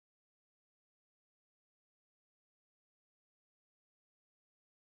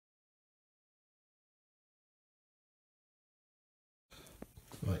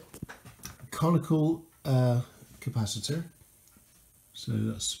conical capacitor, so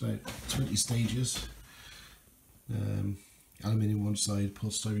that's about 20 stages. Aluminium one side,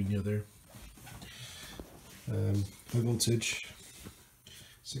 polystyrene the other. High voltage,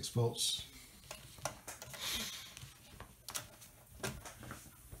 6 volts.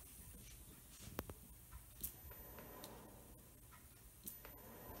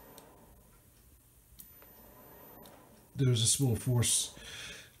 There is a small force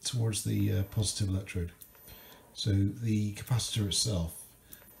towards the positive electrode, so the capacitor itself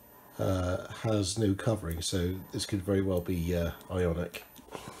has no covering, so this could very well be ionic.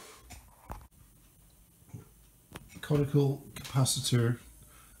 Conical capacitor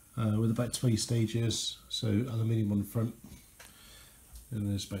with about 20 stages, so aluminium on the front, and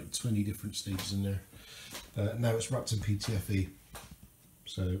there's about 20 different stages in there. Now it's wrapped in PTFE,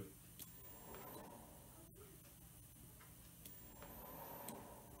 so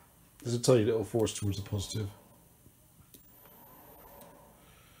there's a tiny little force towards the positive.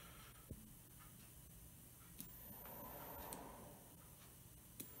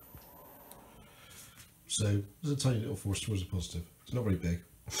 So there's a tiny little force towards the positive. It's not very big.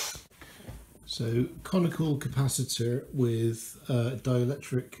 So conical capacitor with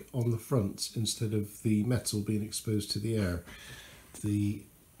dielectric on the front instead of the metal being exposed to the air. The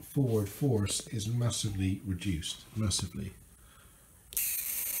forward force is massively reduced, massively.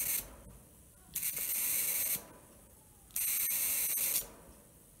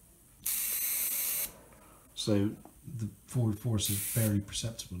 So the forward force is very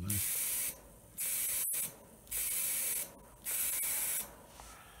perceptible now.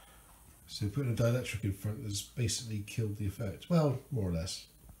 So putting a dielectric in front has basically killed the effect. Well, more or less.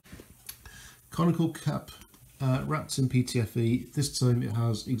 Conical cap wrapped in PTFE. This time it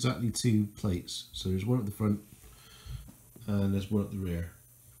has exactly 2 plates. So there's one at the front and there's one at the rear.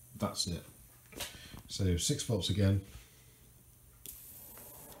 That's it. So 6 volts again.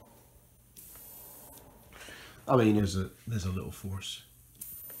 I mean, there's a little force.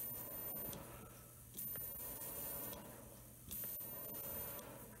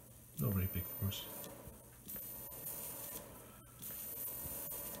 Not very big force.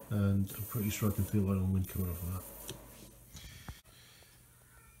 And I'm pretty sure I can feel ion wind coming off of that.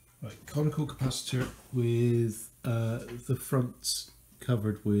 Right, conical capacitor with the front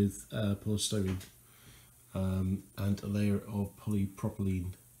covered with polystyrene and a layer of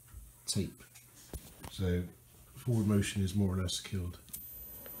polypropylene tape. So forward motion is more or less killed.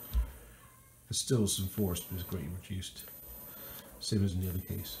 There's still some force, but it's greatly reduced. Same as in the other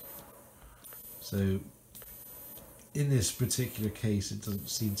case. So in this particular case, it doesn't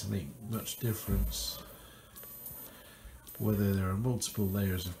seem to make much difference whether there are multiple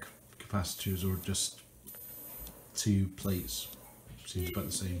layers of capacitors or just 2 plates. Seems about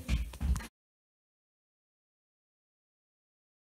the same.